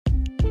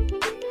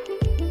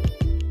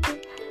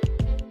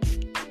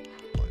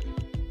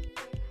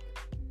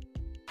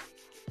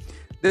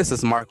This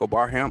is Michael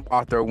Barham,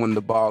 author of When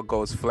the Ball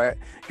Goes Flat.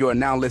 You are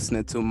now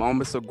listening to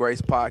Moments of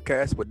Grace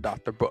podcast with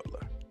Dr.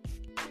 Butler.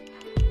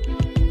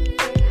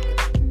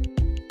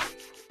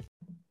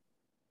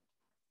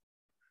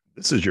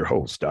 This is your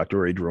host,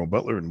 Dr. Adrian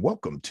Butler, and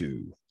welcome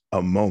to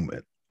A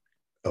Moment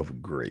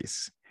of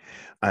Grace.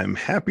 I'm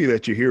happy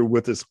that you're here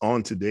with us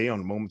on today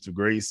on Moments of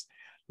Grace.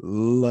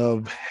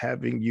 Love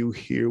having you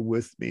here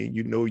with me.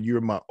 You know,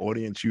 you're my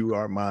audience. You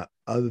are my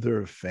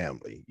other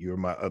family. You're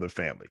my other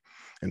family.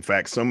 In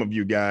fact, some of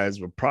you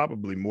guys are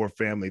probably more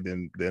family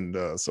than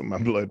some of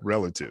my blood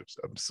relatives.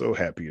 I'm so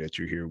happy that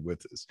you're here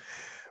with us.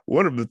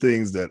 One of the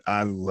things that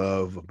I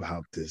love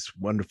about this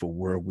wonderful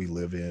world we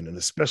live in, and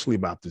especially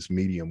about this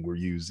medium we're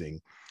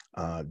using,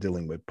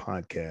 dealing with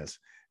podcasts,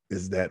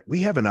 is that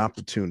we have an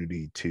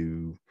opportunity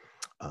to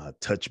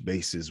touch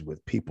bases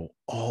with people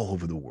all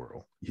over the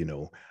world. You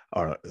know,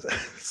 our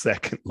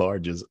second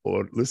largest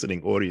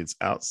listening audience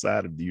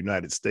outside of the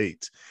United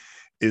States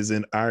is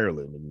in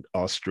Ireland and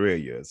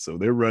Australia. So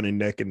they're running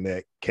neck and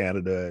neck.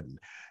 Canada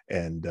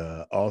and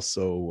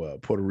also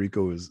Puerto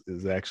Rico is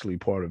actually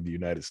part of the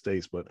United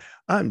States. But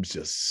I'm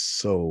just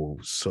so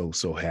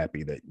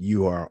happy that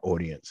you are our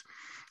audience.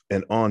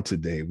 And on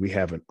today, we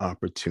have an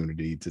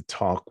opportunity to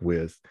talk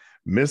with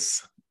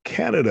Miss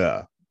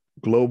Canada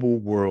Global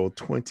World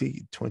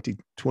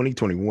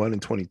 2021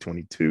 and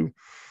 2022,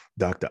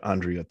 Dr.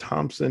 Andrea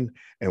Thompson.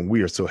 And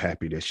we are so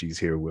happy that she's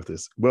here with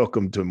us.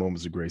 Welcome to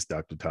Moments of Grace,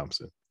 Dr.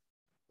 Thompson.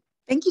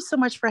 Thank you so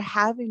much for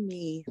having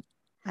me.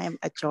 I am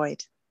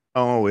overjoyed.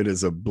 Oh, it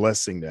is a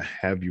blessing to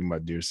have you, my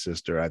dear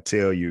sister. I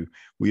tell you,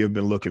 we have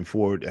been looking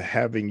forward to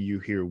having you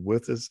here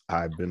with us.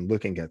 I've been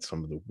looking at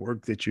some of the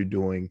work that you're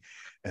doing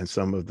and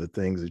some of the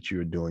things that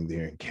you're doing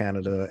there in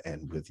Canada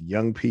and with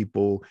young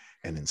people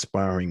and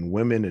inspiring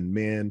women and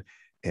men.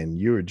 And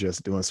you're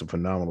just doing some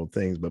phenomenal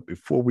things. But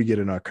before we get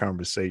in our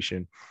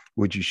conversation,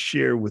 would you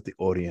share with the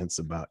audience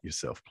about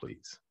yourself,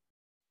 please?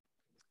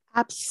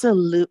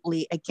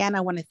 Absolutely. Again,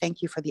 I want to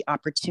thank you for the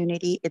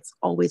opportunity. It's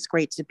always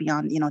great to be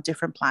on,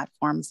 different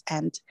platforms,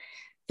 and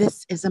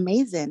this is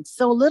amazing.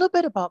 So a little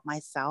bit about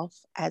myself.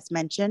 As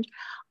mentioned,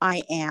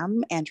 I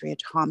am Andrea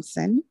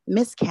Thompson,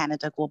 Miss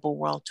Canada Global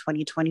World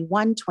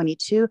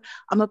 2021-22.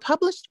 I'm a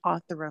published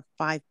author of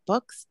 5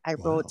 books. I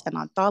wrote an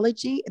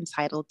anthology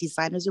entitled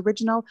Designer's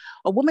Original,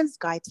 A Woman's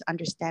Guide to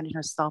Understanding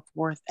Her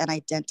Self-Worth and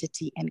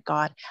Identity in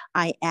God.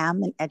 I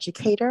am an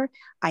educator.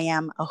 I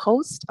am a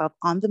host of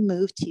On the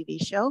Move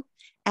TV show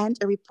and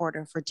a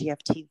reporter for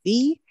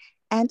GFTV.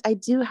 And I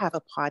do have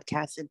a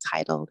podcast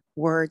entitled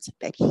Words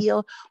That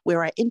Heal,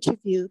 where I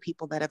interview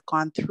people that have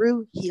gone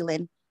through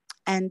healing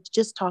and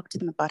just talk to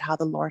them about how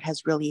the Lord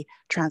has really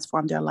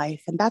transformed their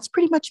life. And that's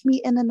pretty much me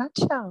in a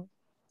nutshell.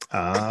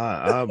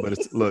 But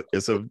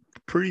it's a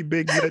pretty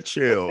big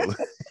nutshell.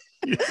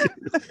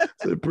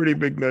 It's a pretty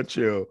big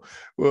nutshell.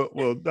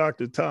 Well,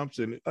 Dr.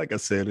 Thompson, like I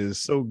said, it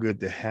is so good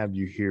to have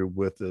you here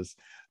with us.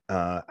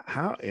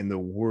 How in the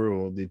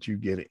world did you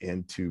get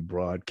into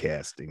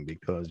broadcasting?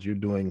 Because you're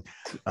doing,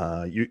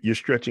 you're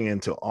stretching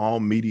into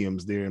all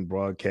mediums there in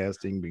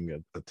broadcasting,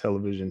 being a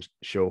television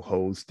show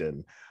host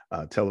and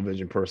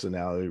television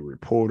personality,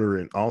 reporter,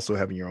 and also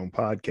having your own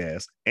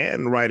podcast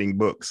and writing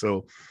books.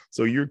 So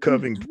you're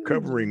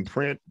covering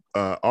print,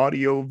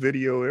 audio,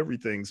 video,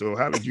 everything. So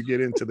how did you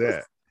get into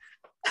that?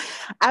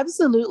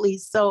 Absolutely.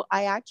 So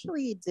I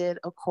actually did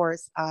a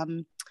course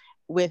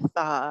with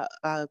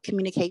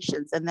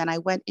communications. And then I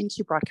went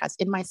into broadcast.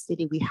 In my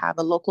city, we have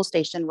a local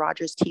station,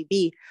 Rogers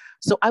TV.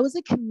 So I was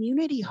a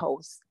community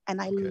host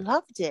and I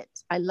loved it.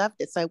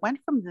 So I went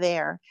from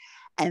there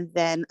and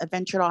then I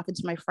ventured off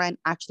into my friend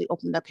actually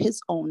opened up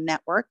his own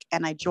network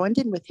and I joined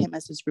in with him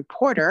as his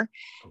reporter.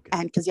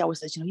 And because he always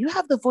says, you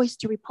have the voice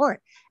to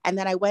report. And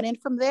then I went in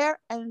from there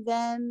and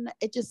then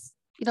it just,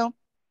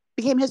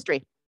 became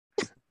history.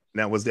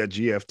 Now, was that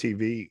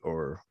GFTV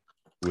or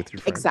with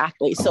your friend?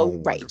 Exactly.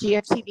 So, right.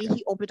 GFTV,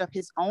 he opened up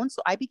his own.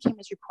 So I became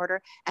his reporter.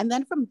 And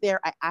then from there,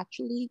 I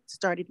actually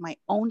started my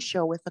own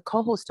show with a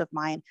co-host of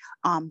mine.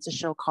 It's a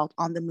show called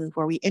On the Move,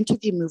 where we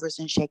interview movers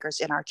and shakers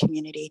in our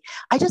community.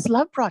 I just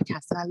love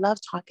broadcasting. I love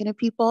talking to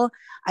people.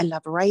 I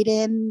love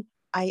writing.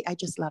 I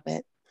just love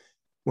it.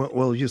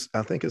 Well,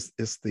 I think it's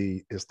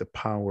the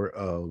power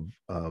of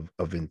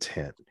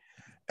intent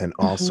and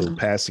also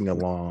passing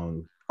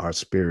along our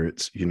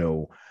spirits,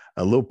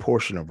 a little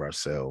portion of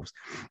ourselves.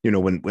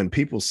 When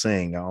people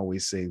sing, I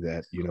always say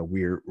that,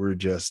 we're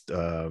just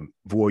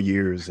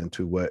voyeurs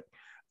into what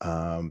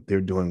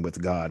they're doing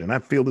with God. And I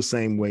feel the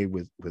same way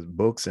with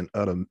books and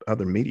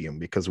other medium,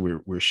 because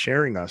we're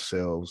sharing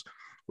ourselves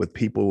with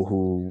people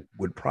who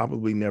would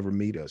probably never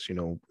meet us.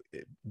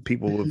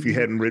 People, if you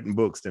hadn't written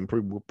books, then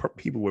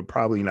people would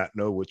probably not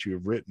know what you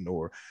have written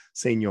or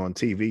seen you on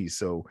TV.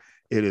 So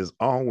it is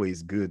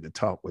always good to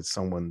talk with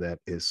someone that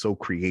is so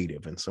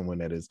creative and someone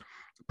that is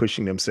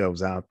pushing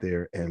themselves out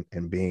there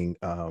and being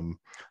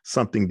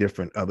something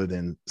different other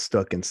than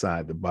stuck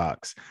inside the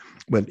box.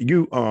 But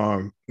you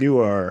are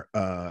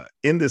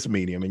in this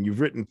medium and you've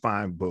written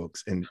 5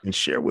 books and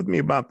share with me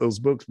about those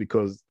books,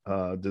 because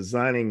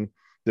designing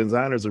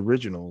Designers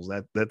Originals.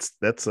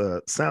 That's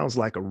sounds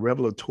like a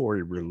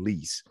revelatory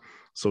release.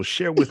 So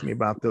share with me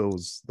about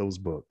those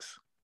books.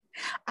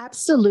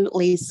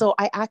 Absolutely. So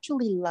I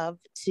actually love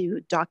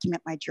to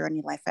document my journey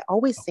in life. I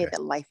always say Okay.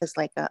 that life is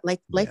like life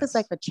is Yes.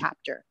 like a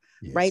chapter,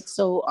 right? Yes.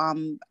 So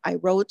I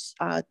wrote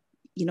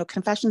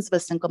Confessions of a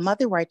Single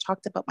Mother, where I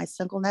talked about my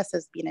singleness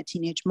as being a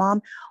teenage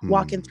mom,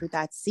 walking through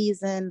that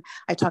season.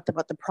 I talked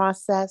about the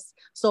process.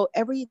 So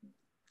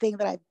everything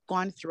that I've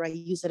gone through, I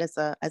use it as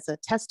a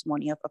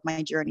testimony of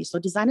my journey. So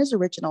Designers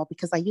Original,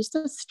 because I used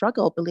to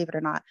struggle, believe it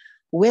or not,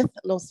 with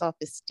low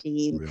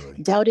self-esteem,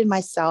 Really? doubting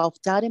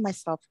myself, doubting my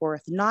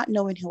self-worth, not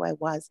knowing who I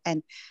was.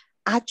 And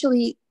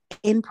actually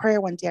in prayer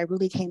one day, I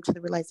really came to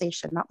the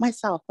realization, not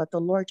myself, but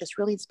the Lord just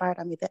really inspired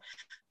on me that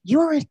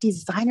you're a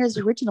Designer's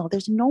Original.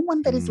 There's no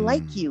one that is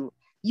like Mm. you.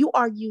 You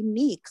are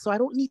unique. So I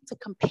don't need to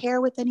compare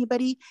with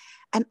anybody.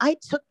 And I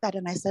took that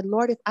and I said,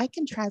 Lord, if I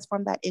can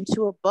transform that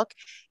into a book,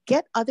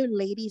 get other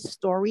ladies'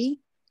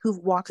 story who've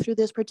walked through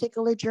this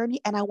particular journey,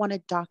 and I want to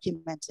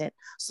document it.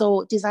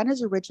 So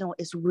Designers Original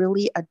is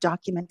really a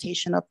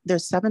documentation of,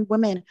 there's 7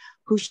 women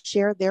who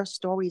share their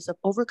stories of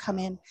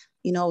overcoming,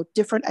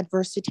 different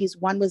adversities.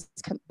 One was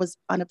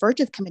on the verge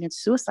of committing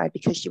suicide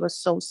because she was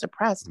so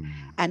suppressed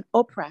and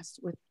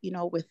oppressed with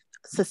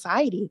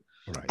society.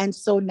 Right. And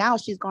so now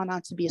she's gone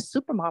on to be a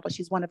supermodel.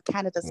 She's one of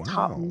Canada's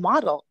top Wow.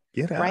 model.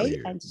 Get out of Right.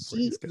 here. And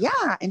Praise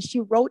God. and she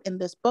wrote in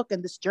this book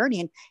and this journey.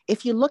 And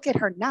if you look at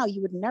her now,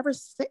 you would never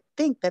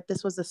think that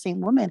this was the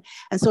same woman.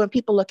 And so when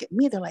people look at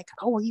me, they're like,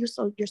 oh, well, you're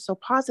so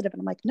positive.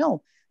 And I'm like,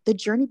 no, the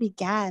journey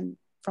began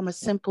from a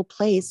simple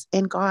place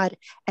in God.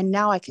 And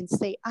now I can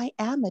say, I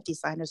am a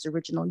Designer's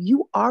Original.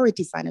 You are a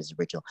Designer's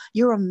Original.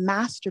 You're a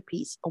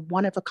masterpiece, a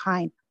one of a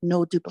kind,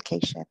 no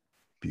duplication.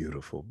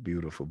 Beautiful,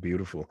 beautiful,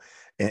 beautiful.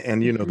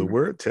 And the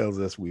word tells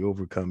us we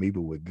overcome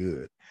evil with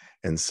good.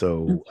 And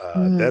so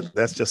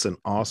that's just an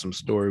awesome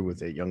story with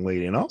that young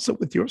lady, and also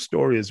with your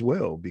story as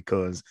well,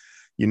 because,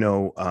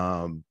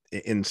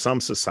 in some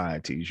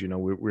societies,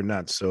 we're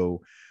not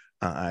so,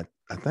 I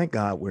thank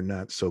God we're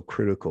not so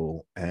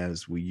critical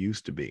as we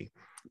used to be.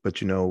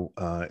 But,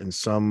 in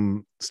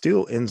some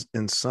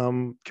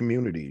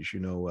communities,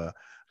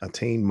 a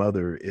teen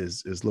mother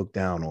is looked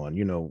down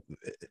on.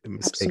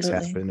 Mistakes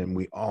Absolutely. happen, and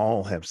we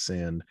all have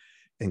sinned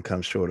and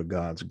come short of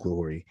God's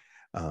glory.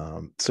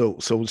 So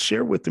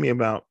share with me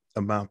about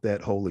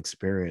that whole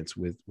experience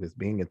with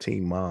being a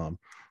teen mom,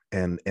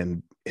 and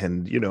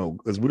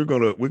because we're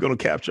gonna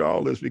capture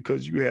all this,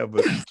 because you have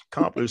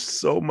accomplished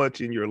so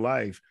much in your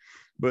life.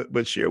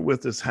 But share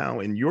with us how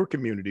in your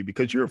community,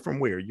 because you're from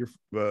where you're.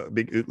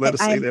 Let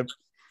us say that.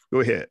 Go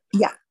ahead.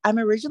 Yeah, I'm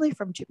originally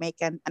from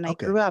Jamaica, and I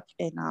Okay. grew up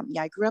in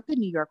I grew up in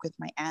New York with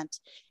my aunt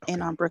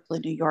in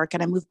Brooklyn, New York,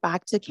 and I moved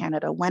back to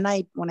Canada when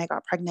I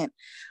got pregnant.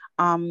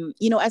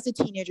 As a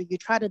teenager, you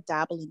try to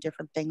dabble in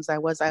different things. I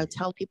would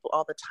tell people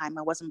all the time,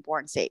 I wasn't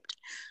born saved.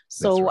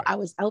 So right. I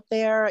was out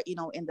there,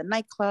 in the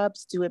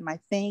nightclubs doing my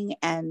thing.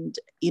 And,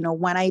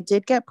 when I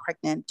did get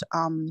pregnant,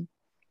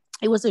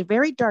 it was a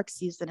very dark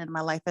season in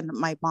my life. And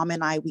my mom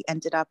and I, we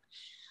ended up,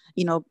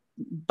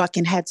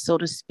 bucking heads, so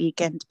to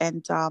speak.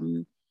 And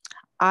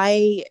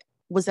I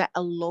was at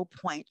a low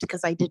point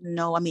because I didn't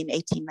know,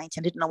 18, 19, I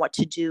didn't know what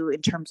to do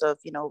in terms of,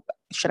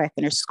 should I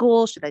finish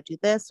school? Should I do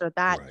this or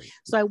that? Right.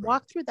 So I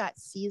walked through that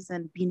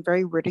season being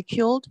very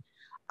ridiculed.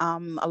 A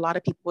lot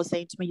of people were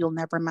saying to me, you'll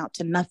never amount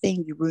to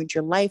nothing. You ruined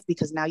your life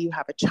because now you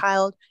have a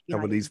child.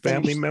 Were these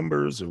family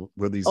members, or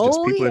were these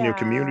just people in your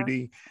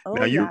community?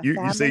 Now you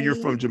say you're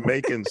from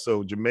Jamaica, and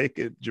so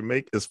Jamaica,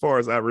 as far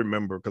as I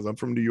remember, because I'm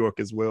from New York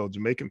as well,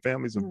 Jamaican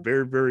families are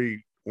very,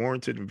 very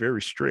warranted and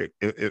very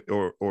strict,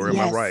 or am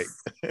I right?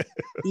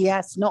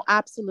 Yes, no,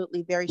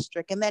 absolutely, very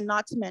strict. And then,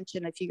 not to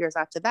mention, a few years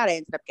after that, I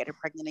ended up getting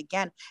pregnant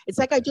again. It's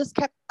like I just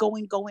kept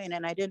going,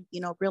 and I didn't,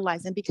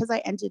 realize. And because I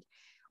ended,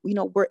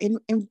 we're in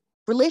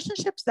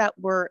relationships that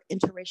were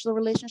interracial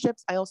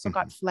relationships, I also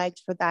got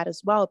flagged for that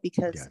as well,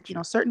 because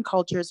certain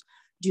cultures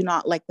do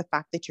not like the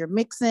fact that you're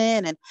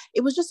mixing, and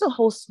it was just a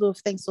whole slew of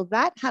things. So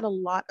that had a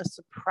lot of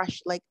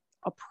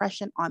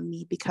oppression on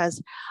me,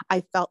 because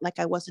I felt like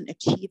I wasn't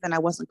achieved and I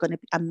wasn't going to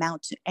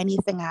amount to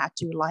anything. I had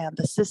to rely on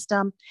the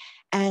system.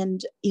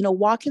 And,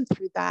 walking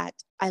through that,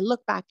 I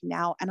look back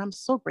now and I'm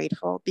so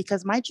grateful,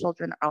 because my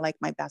children are like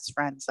my best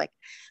friends. Like,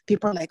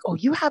 people are like, oh,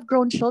 you have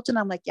grown children?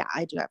 I'm like, yeah,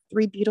 I do have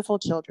 3 beautiful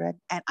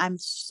children, and I'm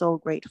so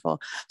grateful.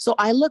 So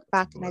I look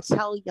back and I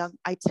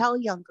tell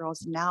young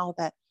girls now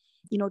that,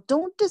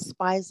 don't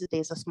despise the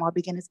days of small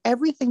beginnings.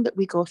 Everything that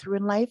we go through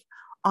in life,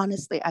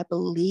 honestly, I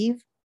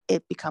believe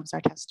it becomes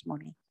our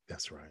testimony.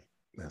 That's right.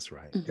 That's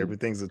right.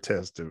 Everything's a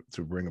test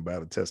to bring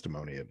about a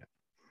testimony, isn't it?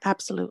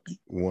 Absolutely.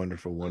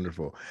 Wonderful,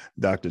 wonderful.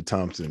 Dr.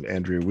 Thompson,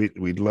 Andrea,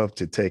 we'd love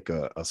to take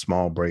a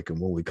small break. And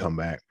when we come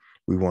back,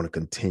 we want to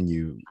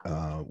continue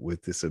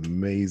with this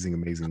amazing,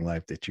 amazing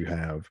life that you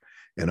have.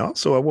 And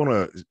also, I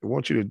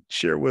want you to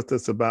share with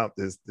us about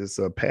this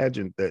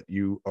pageant that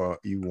you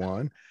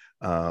won,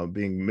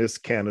 being Miss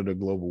Canada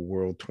Global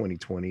World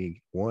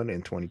 2021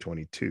 and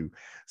 2022.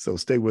 So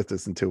stay with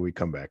us until we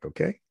come back,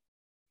 okay?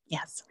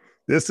 Yes.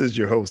 This is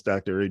your host,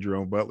 Dr.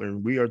 Adrian Butler,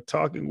 and we are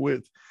talking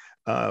with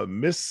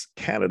Miss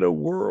Canada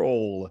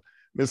World,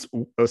 Miss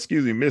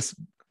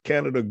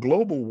Canada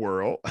Global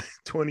World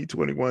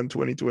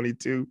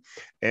 2021-2022,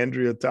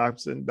 Andrea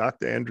Thompson,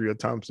 Dr. Andrea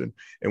Thompson.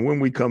 And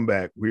when we come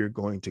back, we're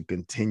going to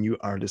continue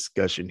our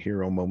discussion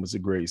here on Moments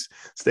of Grace.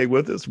 Stay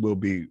with us. We'll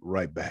be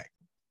right back.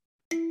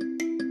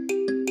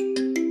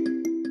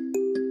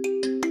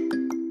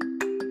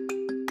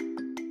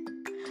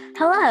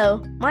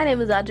 Hello, my name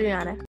is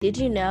Adriana. Did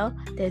you know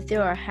that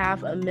there are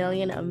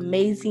 500,000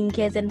 amazing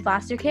kids in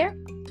foster care?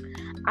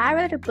 I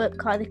wrote a book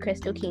called The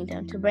Crystal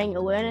Kingdom to bring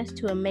awareness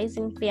to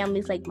amazing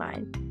families like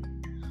mine.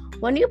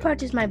 When you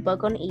purchase my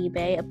book on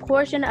eBay, a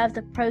portion of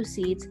the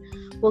proceeds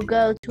will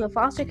go to a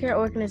foster care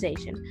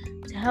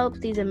organization to help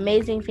these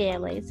amazing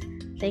families.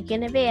 Think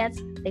in advance,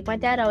 like my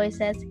dad always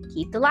says,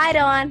 keep the light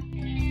on.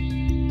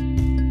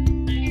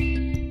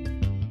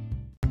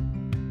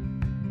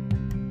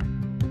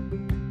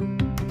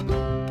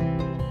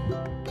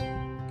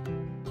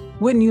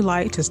 Wouldn't you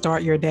like to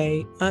start your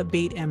day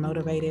upbeat and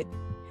motivated?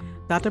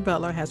 Dr.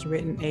 Butler has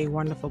written a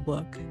wonderful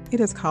book. It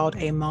is called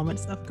A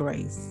Moments of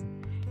Grace.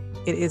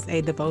 It is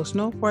a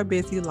devotional for a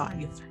busy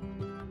life.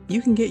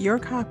 You can get your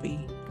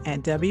copy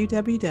at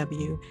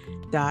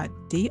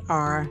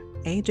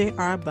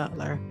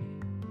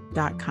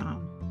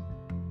www.drajrbutler.com.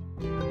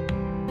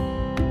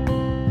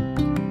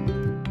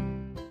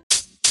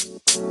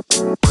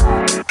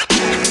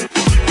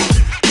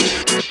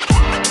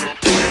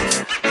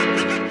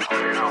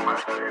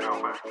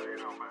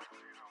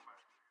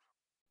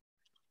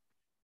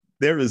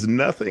 There is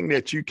nothing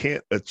that you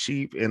can't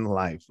achieve in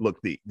life. Look,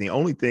 the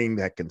only thing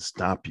that can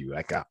stop you,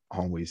 like I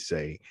always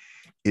say,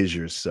 is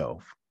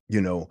yourself.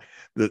 You know,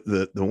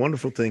 the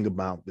wonderful thing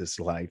about this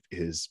life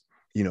is,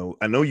 you know,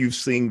 I know you've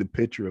seen the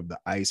picture of the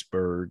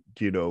iceberg,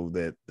 you know,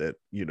 that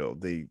you know,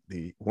 the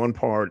one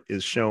part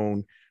is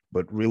shown,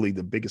 but really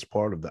the biggest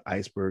part of the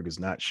iceberg is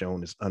not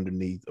shown, is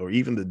underneath, or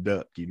even the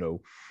duck. You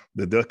know,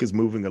 the duck is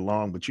moving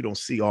along, but you don't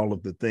see all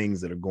of the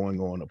things that are going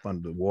on up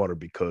under the water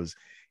because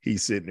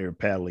he's sitting there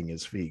paddling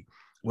his feet.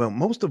 Well,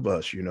 most of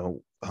us, you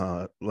know,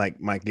 like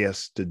my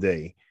guest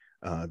today,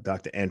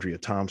 Dr. Andrea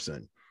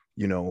Thompson,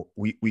 you know,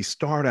 we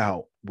start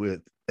out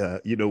with,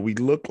 you know, we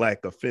look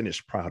like a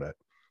finished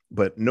product,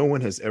 but no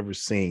one has ever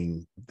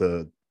seen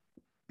the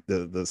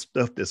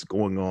stuff that's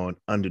going on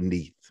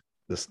underneath,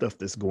 the stuff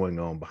that's going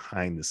on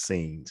behind the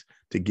scenes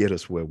to get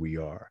us where we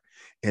are.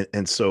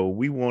 And so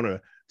we want to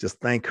just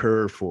thank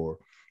her for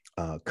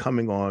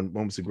coming on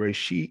Moments of Grace.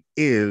 She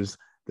is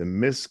the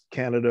Miss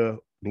Canada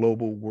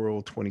Global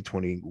World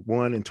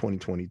 2021 and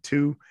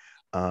 2022,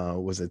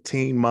 was a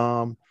teen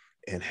mom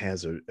and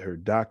has her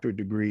doctorate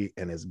degree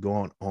and has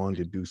gone on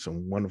to do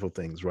some wonderful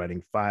things,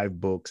 writing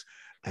 5 books,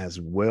 as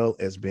well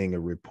as being a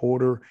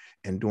reporter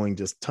and doing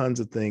just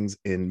tons of things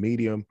in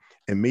media.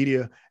 And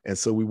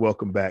so we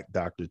welcome back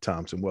Dr.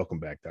 Thompson. Welcome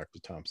back, Dr.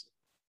 Thompson.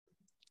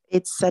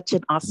 It's such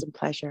an awesome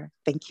pleasure.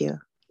 Thank you.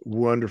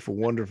 Wonderful,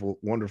 wonderful,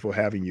 wonderful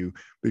having you.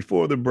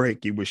 Before the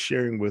break, you were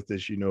sharing with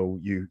us, you know,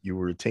 you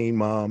were a teen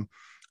mom,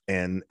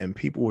 and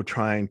people were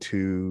trying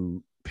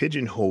to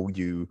pigeonhole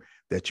you,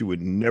 that you would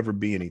never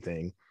be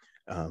anything,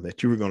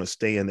 that you were going to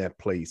stay in that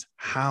place.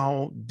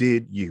 How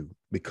did you,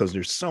 because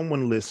there's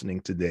someone listening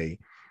today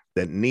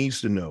that needs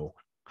to know,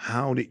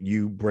 how did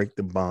you break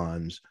the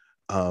bonds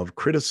of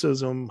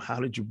criticism? How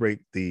did you break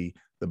the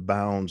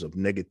bounds of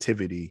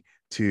negativity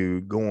to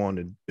go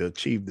on to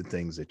achieve the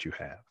things that you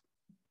have?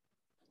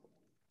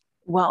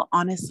 Well,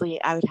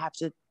 honestly, I would have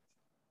to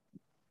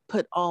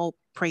put all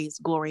praise,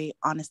 glory,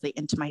 honestly,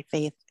 into my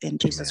faith in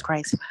Jesus Amen.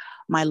 Christ,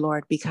 my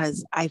Lord,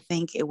 because I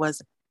think it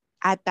was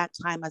at that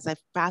time, as I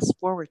fast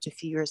forward to a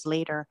few years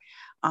later,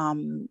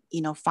 you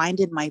know,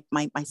 finding my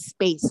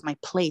space, my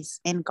place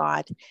in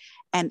God,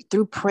 and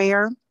through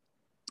prayer,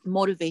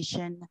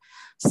 motivation,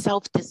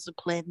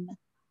 self-discipline,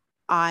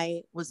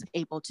 I was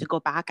able to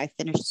go back. I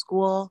finished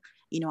school.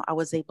 You know, I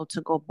was able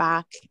to go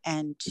back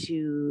and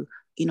to,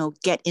 you know,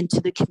 get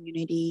into the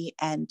community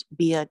and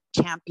be a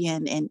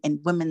champion in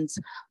women's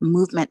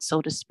movement,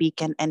 so to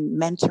speak, and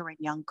mentoring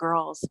young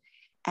girls.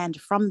 And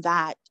from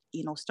that,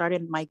 you know,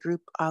 started my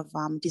group of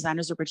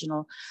Designers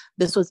Original.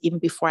 This was even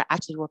before I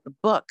actually wrote the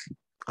book.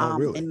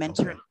 Really? And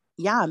mentoring. Okay.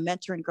 Yeah,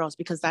 mentoring girls,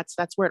 because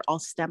that's where it all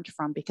stemmed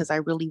from, because I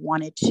really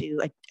wanted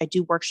to, I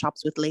do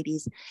workshops with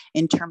ladies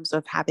in terms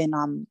of having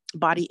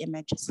body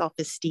image,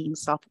 self-esteem,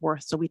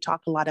 self-worth. So we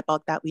talk a lot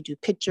about that. We do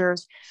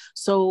pictures.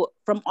 So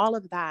from all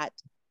of that,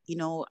 you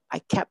know, I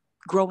kept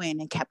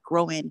growing. And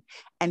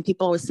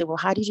people always say, well,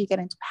 how did you get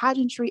into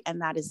pageantry?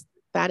 And that is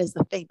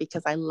the thing,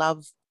 because I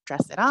love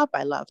dressing up.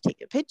 I love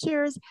taking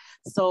pictures.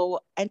 So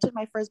I entered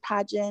my first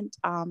pageant.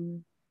 I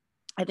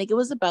think it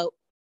was about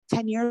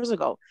 10 years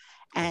ago,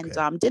 and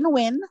Okay. didn't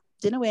win,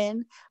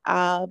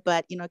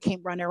 but, you know,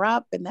 came runner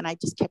up, and then I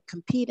just kept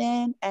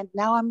competing, and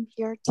now I'm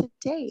here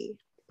today.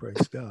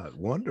 Praise God.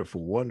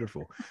 Wonderful,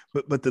 wonderful.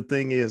 But the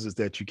thing is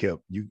that you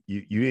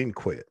didn't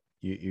quit.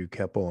 You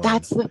kept on.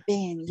 That's the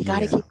thing. You got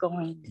to keep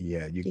going.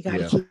 Yeah. You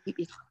got to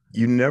keep.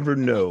 you never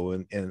know,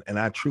 and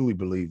I truly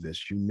believe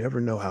this. You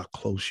never know how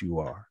close you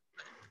are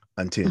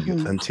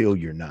until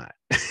you're not.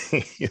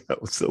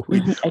 So we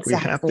have to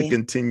Exactly.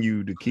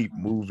 continue to keep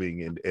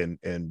moving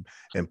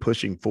and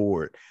pushing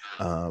forward,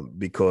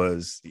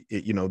 because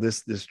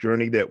this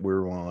journey that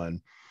we're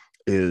on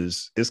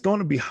it's going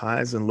to be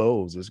highs and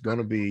lows. It's going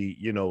to be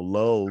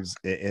lulls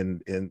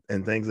and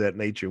things of that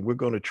nature. We're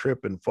going to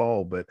trip and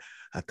fall, but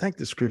I think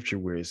the scripture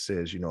where it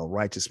says a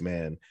righteous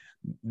man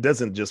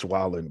doesn't just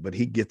wallow, but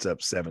he gets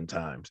up 7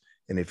 times.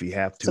 And if you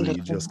have to, you're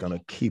just going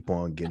to keep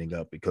on getting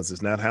up, because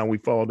it's not how we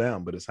fall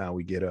down, but it's how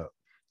we get up.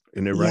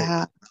 Isn't it right?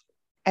 Yeah,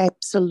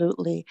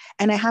 absolutely.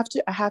 And I have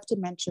to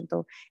mention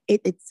though,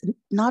 it's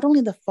not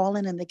only the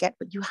fallen and the get,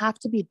 but you have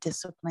to be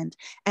disciplined.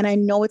 And I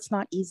know it's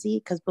not easy,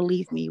 because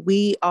believe me,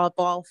 we have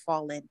all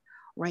fallen,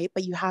 right?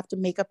 But you have to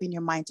make up in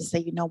your mind to say,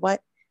 you know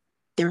what?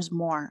 There's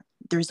more.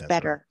 There's That's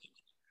better,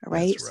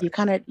 right? That's So you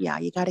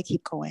you got to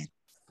keep going.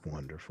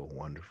 Wonderful.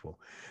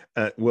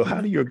 Well,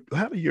 how do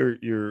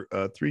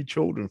your 3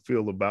 children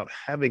feel about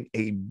having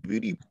a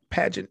beauty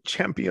pageant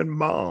champion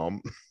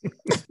mom?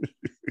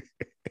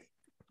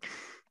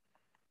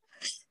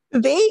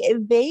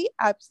 They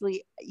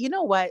absolutely, you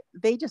know what?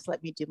 They just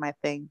let me do my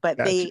thing, but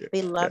Gotcha.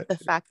 they love the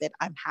fact that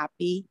I'm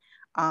happy,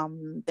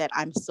 that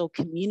I'm so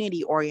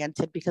community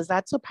oriented, because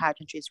that's what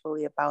pageantry is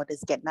really about,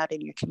 is getting out in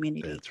your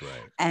community. That's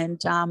right.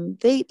 And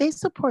they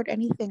support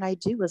anything I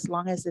do, as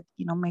long as it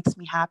makes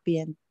me happy,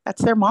 and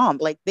that's their mom.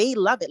 Like, they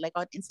love it. Like,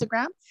 on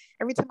Instagram,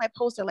 every time I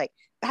post, they're like,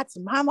 "That's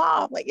my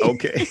mom." Like,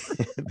 okay.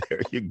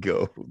 There you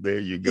go.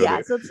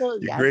 Yeah. So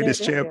your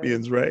greatest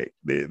champions, right?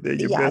 They're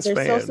your best they're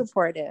fans. so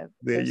supportive.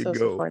 There you go.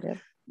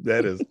 Supportive.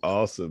 That is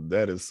awesome.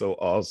 That is so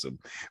awesome.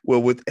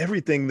 Well, with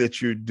everything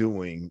that you're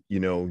doing,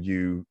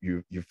 you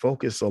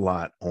focus a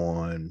lot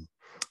on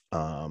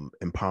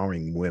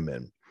empowering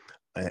women,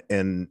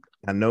 and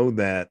I know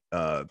that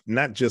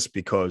not just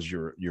because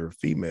you're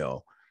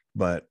female,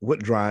 but what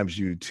drives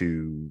you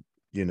to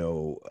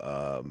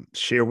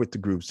share with the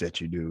groups that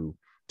you do,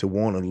 to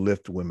want to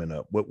lift women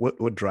up?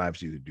 What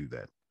drives you to do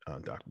that,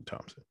 Dr.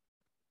 Thompson?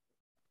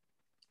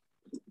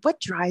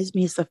 What drives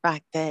me is the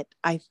fact that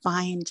I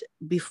find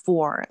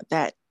before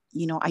that,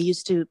 I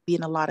used to be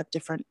in a lot of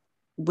different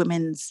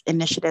women's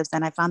initiatives,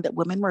 and I found that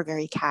women were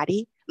very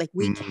catty. Like,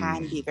 we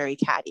can be very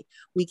catty.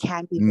 We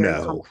can be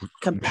very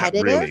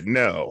competitive. Not really,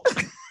 no.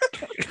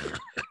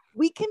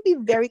 We can be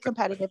very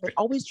competitive and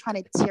always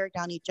trying to tear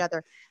down each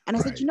other. And I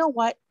said, you know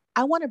what?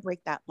 I want to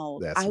break that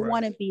mold. I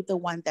want to be the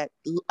one that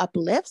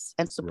uplifts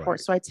and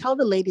supports. So I tell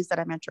the ladies that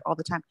I mentor all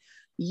the time,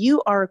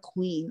 you are a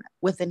queen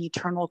with an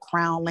eternal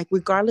crown. Like,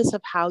 regardless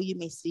of how you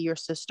may see your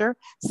sister,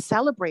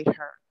 celebrate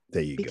her.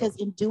 There you go. Because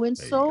in doing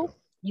so,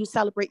 you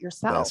celebrate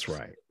yourself. That's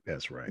right.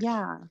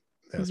 Yeah.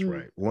 That's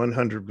right.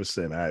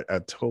 100%. I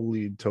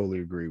totally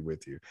agree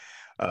with you.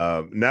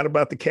 Not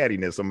about the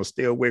cattiness. I'm gonna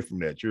stay away from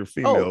that. You're a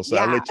female, so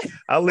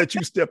I'll let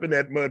you step in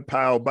that mud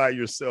pile by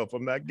yourself.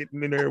 I'm not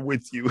getting in there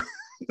with you.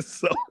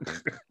 So,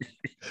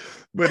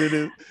 but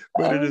it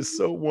is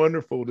so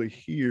wonderful to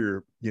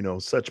hear,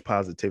 such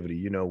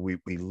positivity.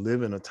 We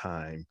live in a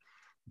time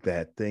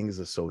that things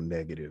are so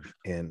negative,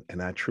 and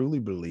I truly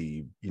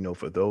believe,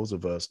 for those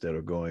of us that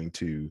are going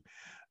to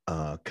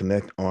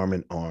connect arm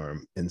in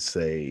arm and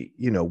say,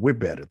 we're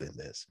better than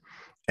this.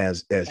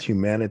 As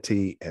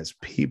humanity, as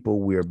people,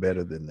 we're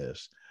better than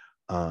this.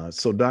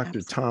 So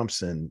Dr.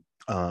 Thompson,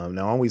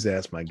 now I always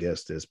ask my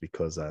guests this,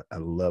 because I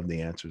love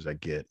the answers I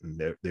get, and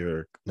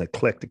they're an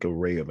eclectic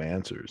array of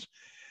answers.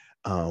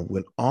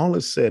 When all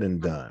is said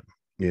and done,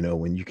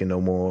 when you can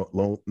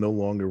no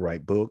longer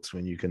write books,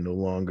 when you can no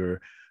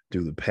longer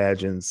do the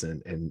pageants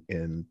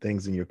and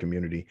things in your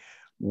community,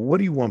 what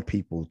do you want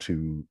people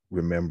to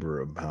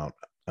remember about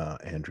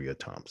Andrea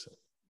Thompson?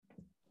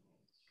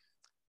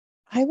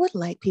 I would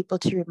like people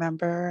to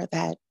remember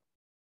that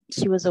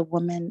she was a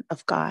woman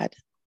of God,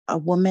 a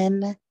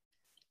woman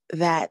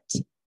that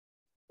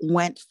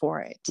went for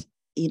it.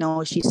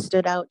 She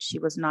stood out. She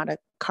was not a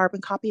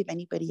carbon copy of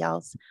anybody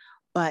else,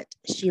 but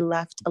she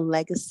left a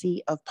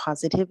legacy of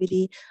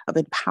positivity, of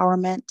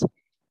empowerment,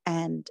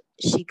 and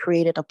she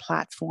created a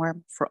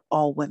platform for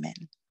all women.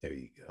 There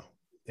you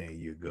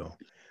go.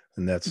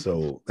 And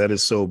that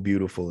is so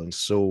beautiful and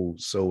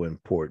so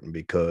important,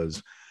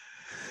 because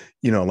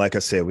like I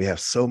said, we have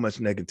so much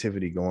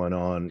negativity going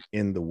on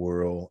in the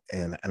world,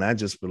 and I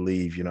just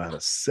believe, out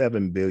of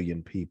 7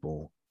 billion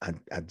people,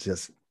 I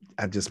just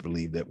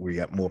believe that we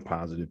got more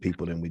positive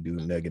people than we do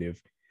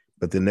negative.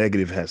 But the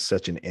negative has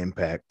such an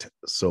impact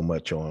so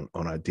much on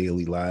our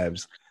daily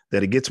lives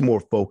that it gets more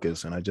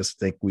focused. And I just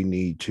think we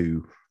need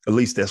to, at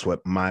least that's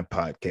what my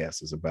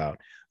podcast is about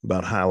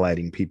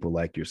highlighting people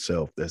like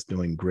yourself that's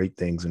doing great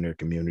things in their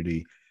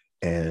community,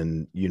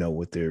 and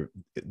with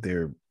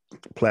their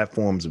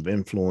platforms of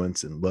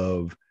influence and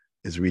love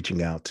is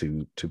reaching out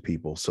to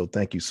people. So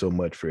thank you so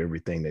much for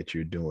everything that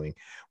you're doing.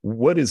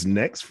 What is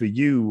next for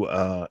you,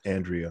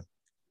 Andrea?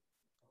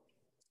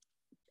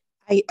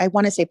 I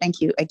want to say thank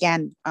you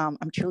again. I'm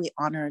truly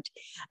honored.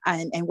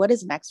 And what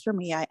is next for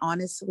me? I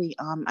honestly,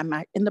 I'm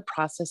in the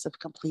process of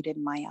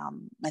completing my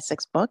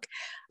 6th book.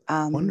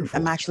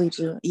 Wonderful.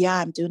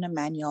 I'm doing a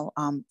manual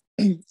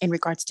in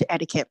regards to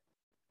etiquette,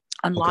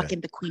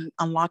 unlocking the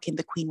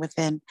queen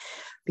within,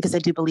 because I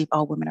do believe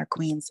all women are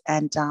queens.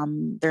 And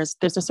there's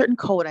a certain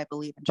code, I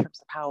believe, in terms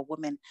of how a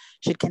woman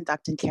should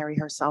conduct and carry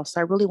herself. So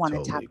I really want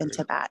to tap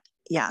into that.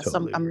 Yeah.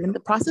 Totally so I'm in the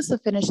process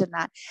of finishing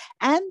that.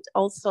 And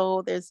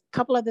also there's a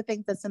couple other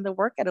things that's in the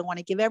work. I don't want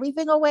to give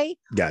everything away,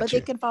 but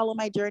they can follow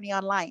my journey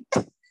online.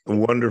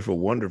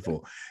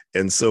 Wonderful.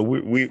 And so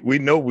we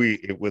know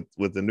with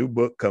the new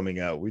book coming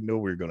out, we know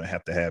we're going to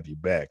have you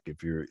back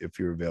if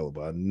you're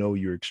available. I know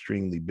you're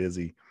extremely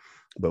busy,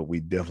 but we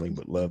definitely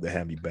would love to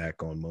have you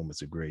back on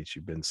Moments of Grace.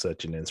 You've been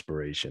such an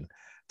inspiration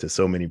to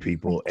so many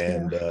people.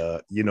 Thank you.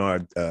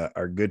 And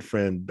our good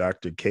friend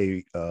Dr.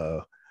 Kay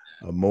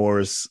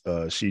Morris,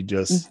 she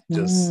just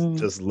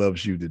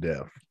loves you to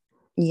death.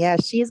 Yeah,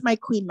 she is my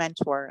queen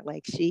mentor.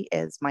 Like, she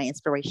is my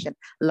inspiration.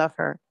 Love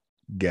her.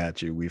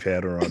 Got you. We've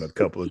had her on a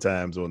couple of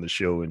times on the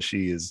show, and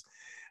she's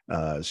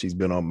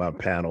been on my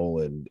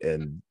panel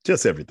and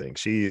just everything.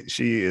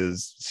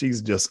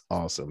 She's just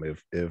awesome.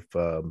 If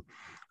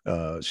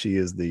she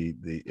is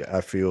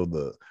I feel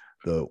the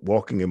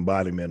walking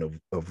embodiment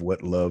of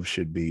what love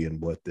should be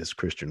and what this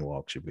Christian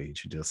walk should be.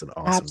 She's just an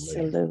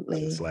awesome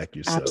lady, just like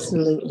yourself.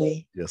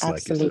 Absolutely.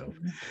 Like yourself.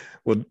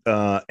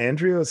 Well,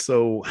 Andrea,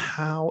 so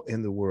how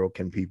in the world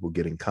can people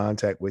get in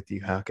contact with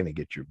you? How can they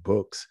get your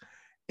books?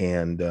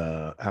 And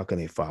how can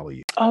they follow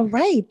you? All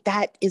right.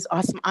 That is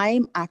awesome.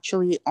 I'm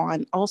actually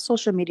on all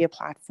social media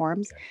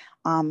platforms.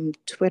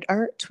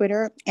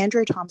 Twitter,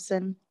 Andrea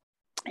Thompson,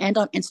 and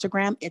on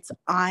Instagram, it's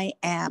I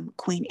am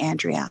Queen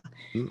Andrea.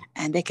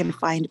 And they can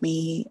find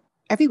me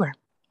everywhere.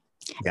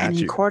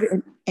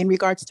 In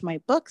regards to my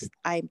books,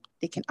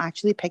 they can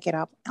actually pick it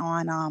up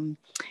on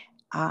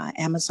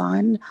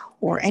Amazon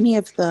or any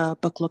of the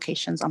book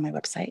locations on my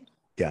website.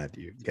 Got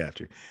you.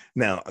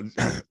 Now,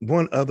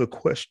 one other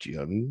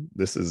question.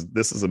 This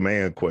is a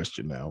man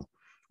question now.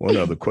 One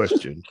other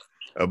question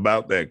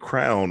about that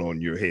crown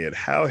on your head.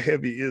 How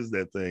heavy is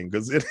that thing?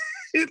 Because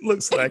it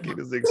looks like it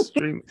is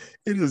extreme.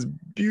 It is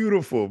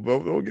beautiful.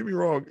 But don't get me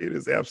wrong. It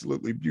is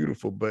absolutely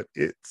beautiful, but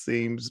it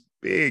seems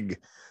big.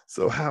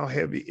 So how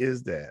heavy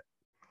is that?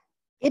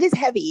 It is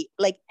heavy.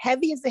 Like,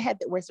 heavy is the head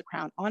that wears the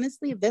crown.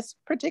 Honestly, this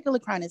particular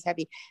crown is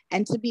heavy.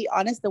 And to be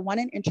honest, the one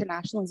in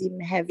International is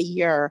even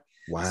heavier.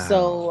 Wow.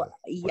 So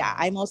yeah,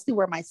 I mostly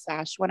wear my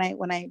sash when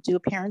I do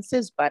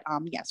appearances. But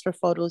yes, for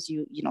photos,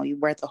 you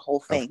wear the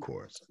whole thing. Of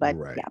course. But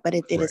yeah, but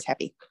it is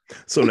heavy.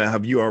 So now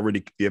have you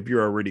already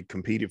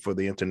competed for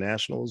the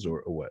internationals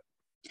or what?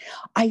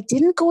 I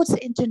didn't go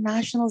to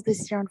internationals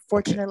this year,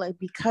 unfortunately,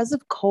 because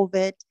of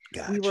COVID.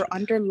 Gotcha. We were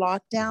under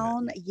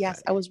lockdown.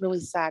 Yes, I was really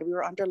sad. We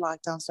were under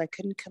lockdown, so I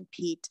couldn't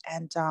compete.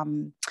 And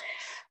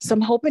so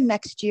I'm hoping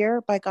next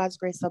year, by God's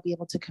grace, I'll be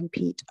able to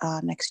compete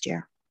next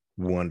year.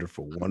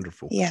 Wonderful.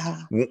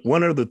 Yeah.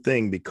 One other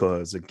thing,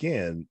 because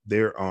again,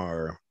 there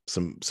are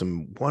some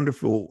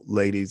wonderful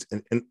ladies,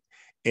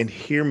 and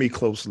hear me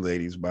close,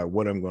 ladies, by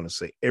what I'm going to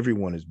say.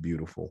 Everyone is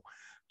beautiful.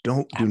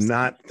 Do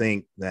not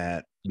think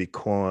that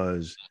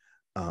because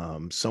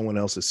someone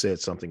else has said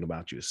something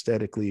about you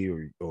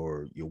aesthetically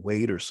or your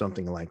weight or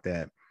something like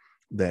that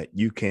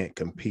you can't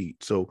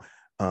compete. So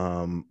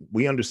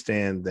we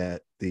understand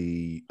that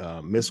the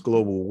Miss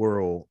Global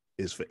World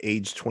is for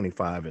age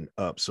 25 and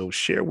up. So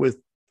share with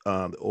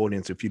the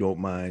audience, if you don't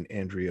mind,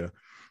 Andrea,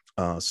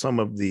 some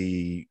of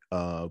the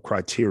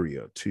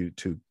criteria to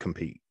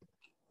compete.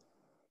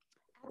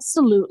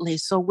 Absolutely.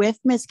 So with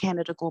Miss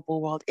Canada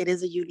Global World, it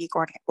is a unique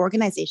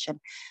organization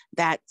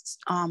that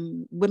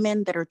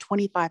women that are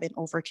 25 and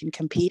over can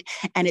compete.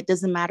 And it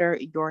doesn't matter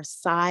your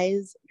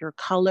size, your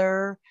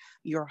color,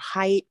 your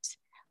height.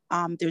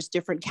 There's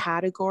different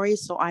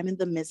categories. So I'm in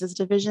the Mrs.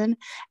 division.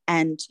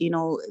 And,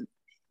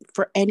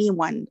 for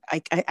anyone,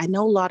 I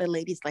know a lot of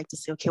ladies like to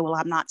say, okay, well,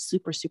 I'm not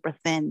super, super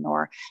thin,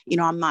 or,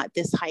 I'm not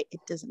this height.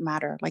 It doesn't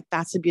matter. Like,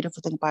 that's the beautiful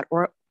thing about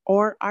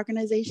our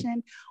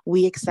organization.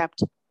 We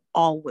accept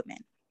all women,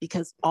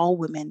 because all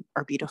women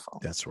are beautiful.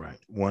 That's right.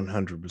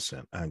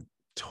 100%. I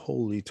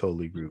totally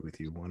agree with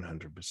you.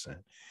 100%.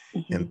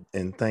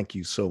 And thank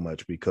you so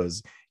much,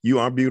 because you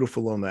are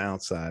beautiful on the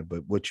outside,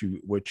 but what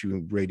you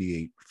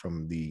radiate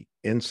from the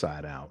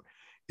inside out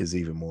is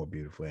even more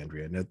beautiful,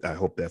 Andrea. And I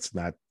hope that's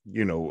not,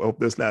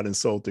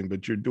 insulting,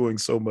 but you're doing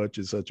so much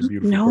as such a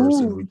beautiful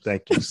person. We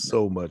thank you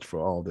so much for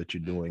all that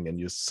you're doing, and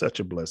you're such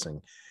a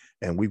blessing.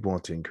 And we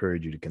want to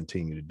encourage you to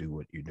continue to do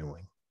what you're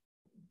doing.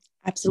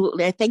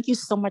 Absolutely. I thank you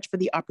so much for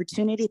the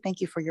opportunity. Thank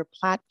you for your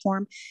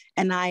platform.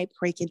 And I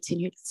pray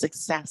continued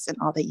success in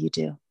all that you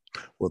do.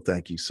 Well,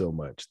 thank you so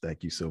much.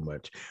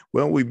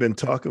 Well, we've been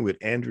talking with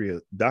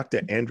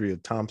Dr. Andrea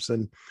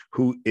Thompson,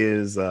 who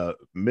is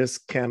Miss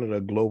Canada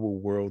Global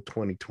World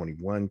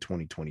 2021,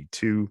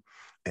 2022.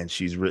 And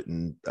she's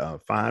written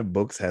 5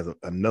 books, has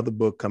another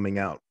book coming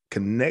out.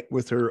 Connect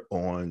with her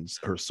on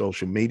her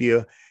social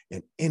media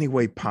in any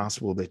way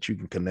possible that you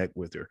can connect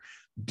with her.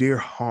 Dear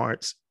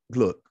hearts,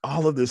 look,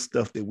 all of this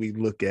stuff that we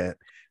look at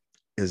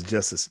is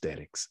just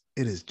aesthetics.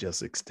 It is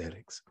just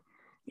aesthetics.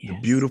 Yes.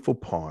 The beautiful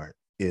part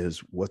is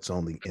what's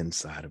on the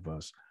inside of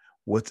us,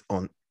 what's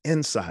on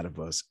inside of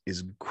us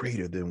is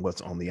greater than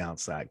what's on the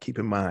outside. Keep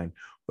in mind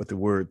what the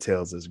word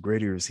tells us.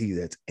 Greater is he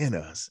that's in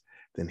us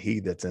than he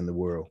that's in the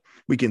world.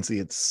 We can see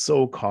it's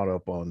so caught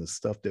up on the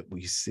stuff that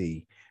we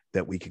see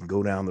that we can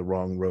go down the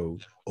wrong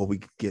road, or we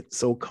can get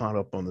so caught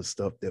up on the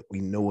stuff that we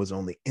know is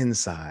on the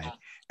inside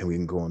and we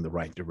can go in the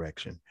right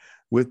direction.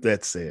 With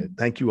that said,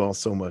 thank you all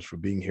so much for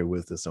being here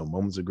with us on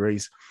Moments of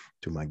Grace.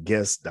 To my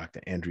guest, Dr.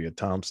 Andrea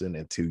Thompson,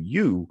 and to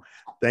you,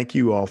 thank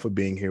you all for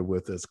being here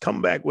with us.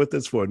 Come back with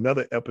us for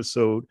another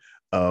episode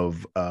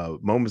of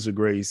Moments of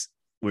Grace.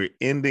 We're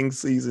ending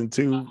season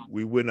 2.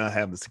 We would not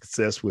have the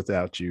success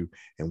without you,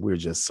 and we're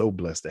just so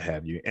blessed to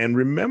have you. And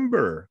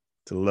remember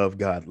to love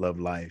God, love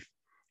life,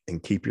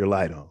 and keep your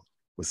light on.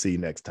 We'll see you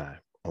next time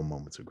on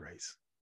Moments of Grace.